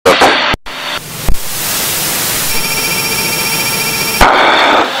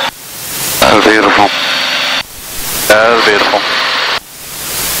beautiful. That was beautiful.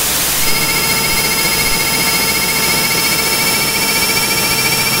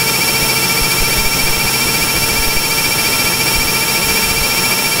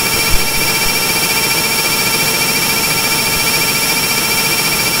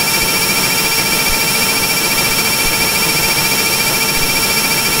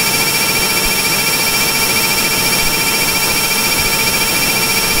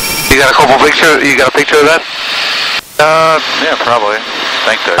 You got a couple pictures? You got a picture of that? Yeah, probably.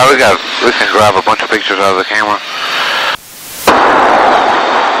 I think so. Oh, we can grab a bunch of pictures out of the camera.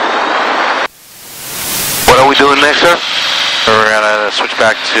 What are we doing next, sir? We're gonna switch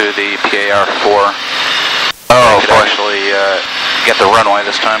back to the PAR-4. Oh, boy. Actually, get the runway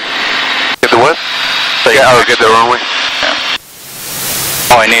this time. Get the what? So yeah, I'll get the runway.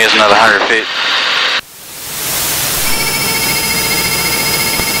 Yeah. All I need is another 100 feet.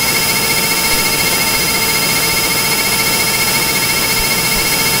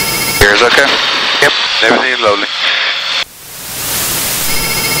 Here's okay? Yep, everything is lovely.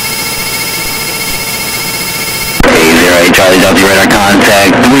 Charlie Delta radar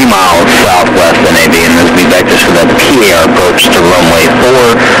contact 3 miles southwest of Navy, and this will be vectors for the PAR approach to runway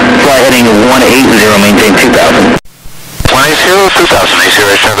 4, flight heading 180, maintain 2000. 180, 2000, AC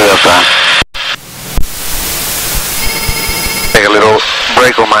Charlie Delta. Take a little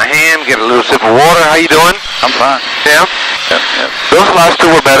break on my hand, get a little sip of water. How you doing? I'm fine. Yeah? Yep, yep. Those last two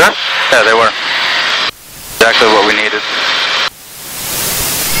were better? Yeah, they were. Exactly what we needed.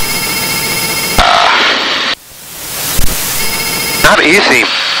 Not easy.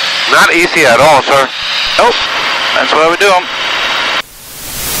 Not easy at all, sir. Nope. That's why we do them.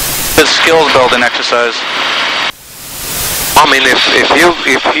 It's a skills building exercise. I mean, if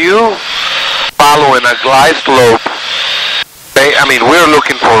you following a glide slope, I mean, we're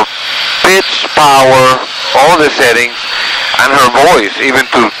looking for pitch, power, all the settings, and her voice, even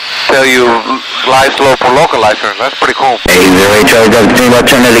to tell you glide slope or localizer. That's pretty cool. 80 Charlie Delta,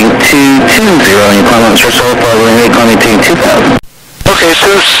 about turn heading 220, and you climb on short slope, runway 8, maintain 2000. Okay,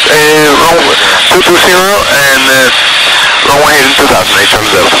 220 and runway heading 2000, Charlie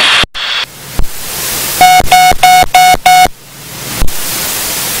Delta.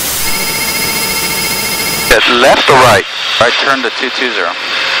 That's left or right? Right turn to 220.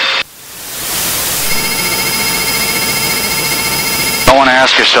 Don't want to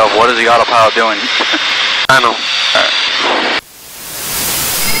ask yourself, what is the autopilot doing? I know. Alright.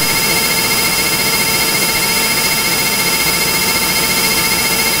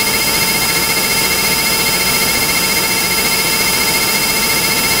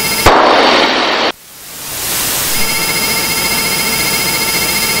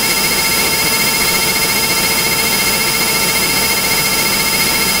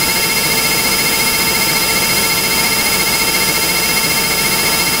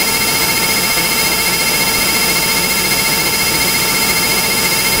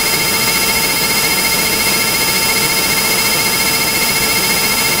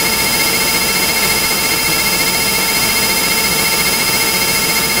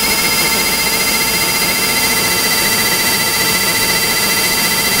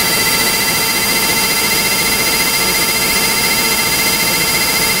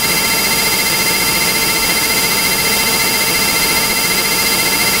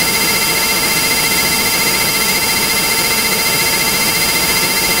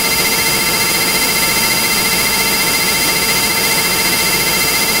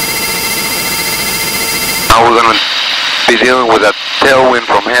 Now we're going to be dealing with a tailwind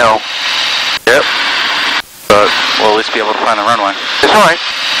from hell. Yep. But we'll at least be able to find the runway. It's alright.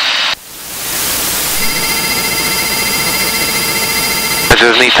 I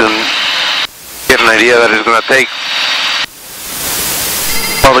just need to get an idea that it's going to take.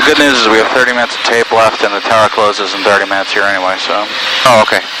 Well, the good news is we have 30 minutes of tape left, and the tower closes in 30 minutes here anyway, so. Oh,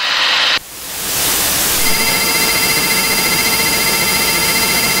 okay.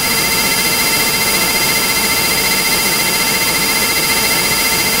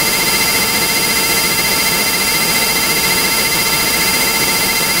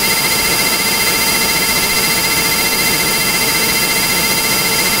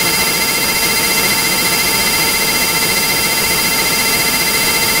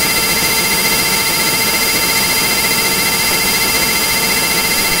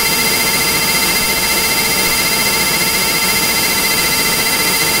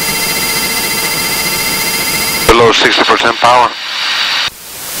 Below 60% power.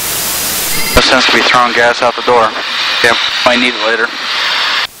 No sense to be throwing gas out the door. Yep. Might need it later.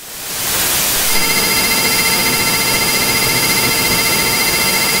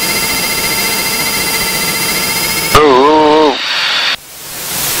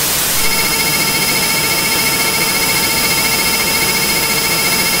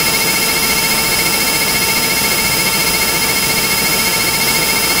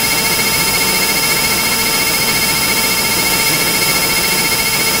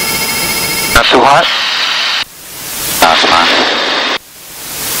 Not too hot? That's fine.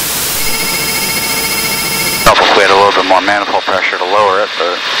 Help if we had a little bit more manifold pressure to lower it,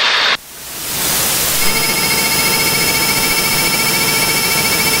 but...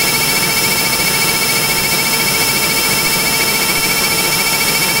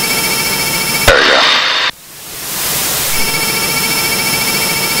 There we go.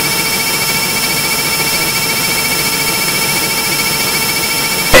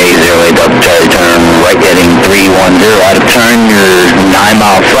 A08 Delta Charlie, turn right heading 310, out of turn, your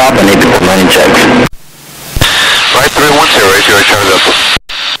 9-mile flop, and maybe landing checks. Right 310, if you're Charlie Delta.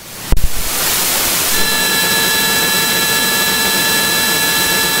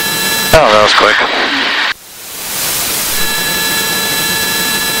 Oh, that was quick.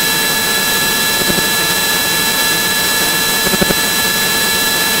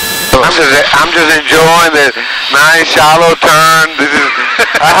 I'm just enjoying the nice shallow turn.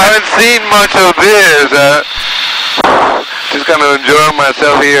 I haven't seen much of this. Just kind of enjoying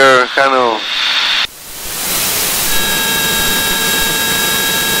myself here, kind of.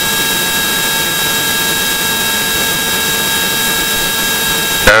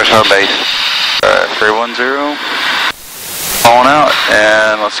 There's our base. 310. On out,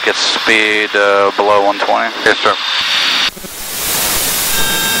 and let's get speed below 120. Yes, sir.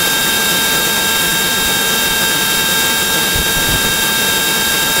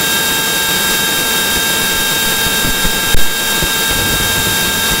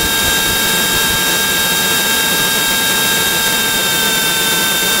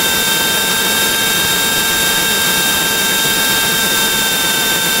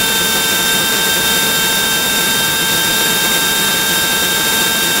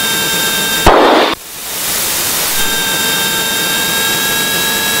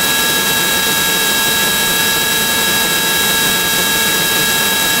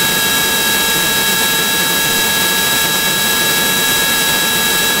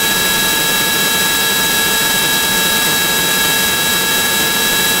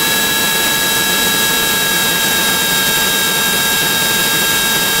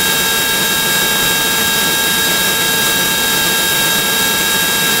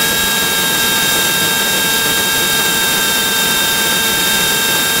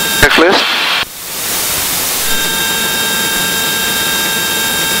 Checklist.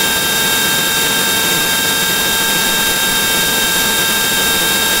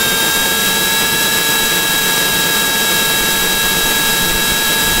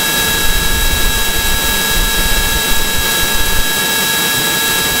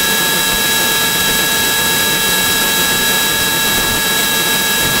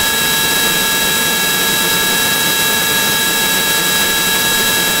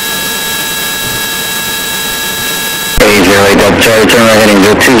 A08 Delta Charlie, turn right heading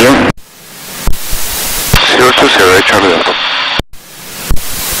 020. 020, Charlie Delta.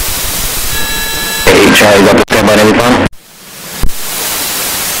 A Charlie Delta, stand by Navy Fauna.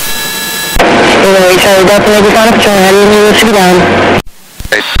 A Charlie Delta, Navy Fauna, patrol heading to shoot down.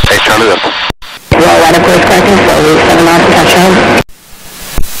 A Charlie Delta. Well, right of course, correcting slowly, 7 miles to touchdown.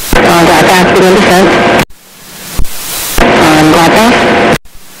 On glide path, begin descent. On glide path.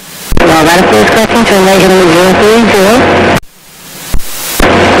 Well, right of course, correcting, turn right heading 030.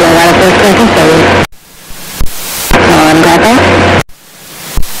 Well, right of course, correcting slowly. On glide path.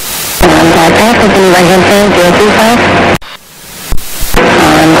 On glide path, continue right hand turn 035.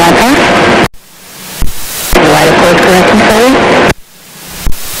 On glide path. Right of course, correcting slowly.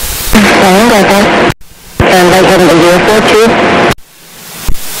 On glide path. Turn right heading to 042.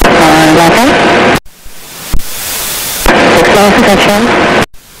 On glide path. 6 miles to touchdown.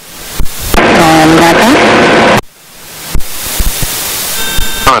 On glide path.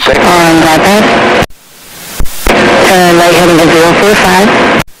 On glide path. Turn right heading to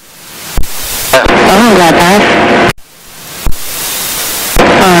 045. On glide path.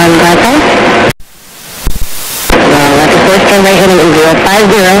 On glide path. Left of course, turn right heading to 050.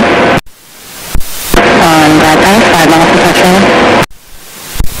 On glide path, 5 miles to touchdown.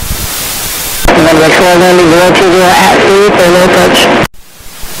 Runway 4, landing 020 at 3 for low approach.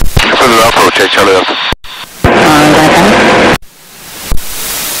 For the approach, Charlie Delta. On glide path.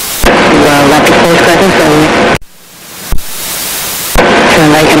 Left of course, correcting slowly. Turn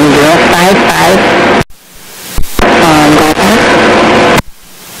right heading 055. On glide path.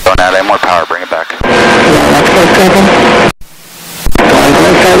 Don't add any more power, bring it back. Left of course, correcting. On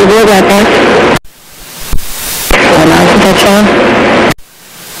glide slightly below glide path. 4 miles to touchdown.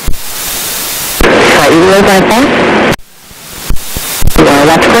 Slightly below glide path.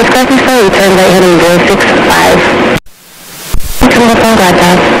 Left of course, correcting slowly. Turn right heading 065. Come up on glide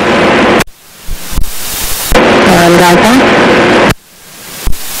path. glide path.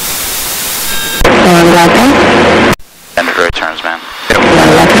 On glide path. Ended right turns, man.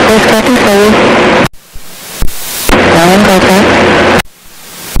 Left of course, correcting slowly. Now on glide path.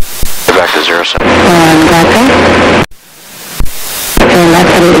 Go back to 07. On glide path. Turn left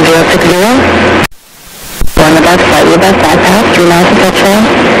heading to 060. One above, slightly above glide path, 3 miles to touchdown.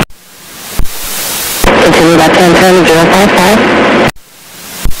 Continue left hand turn to 055.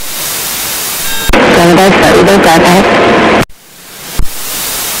 One above, slightly above glide path.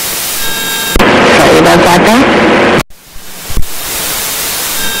 Slightly above glide path.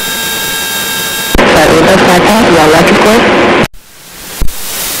 Slightly above glide path, well left of course.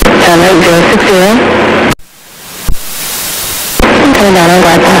 Turn right 060. And coming down on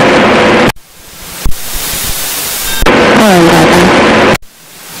glide path. On glide path.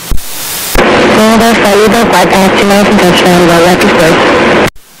 Going above, slightly above glide path, 2 miles from touchdown, well left of course.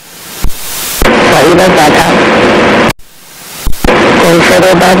 Slightly above glide path. Going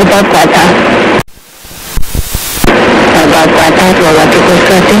further above glide path. Above glide path, well left of course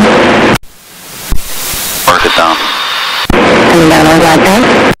correcting. Mark it down. Coming down on glide path.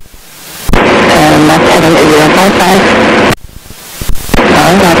 Turn left heading to 055.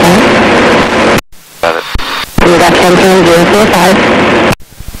 On glide path. Got it. Left hand turn 045.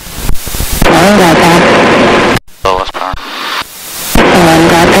 On glide path. Low less power. On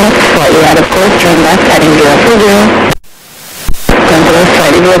glide path, slightly out of course, turn left heading 040. Going below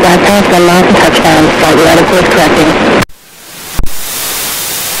slightly below glide path, 1 mile from touchdown, slightly out of course correcting.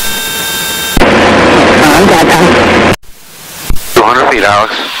 On glide path. 200 feet,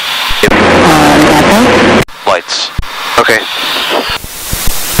 Alex. On glide path. Lights. Okay.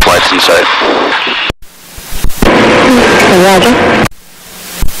 Lights in sight. Roger.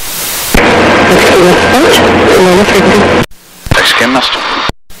 Execute approach. Lower frequency. Execute missed.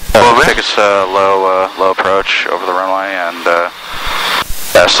 Take us low approach over the runway, and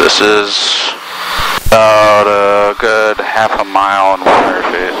yes, this is about a good half a mile and 100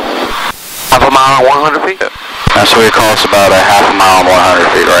 feet. Half a mile and 100 feet? Yep. That's what we call us, about a half a mile and 100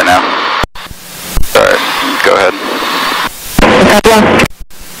 feet right now. Alright, go ahead.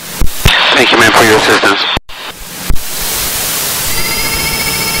 Thank you, man, for your assistance.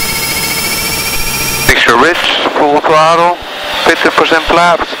 Picture rich, full throttle, 50%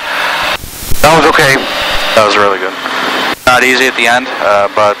 flaps. That was okay. That was really good. Not easy at the end,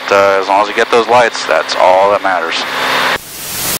 but as long as you get those lights, that's all that matters.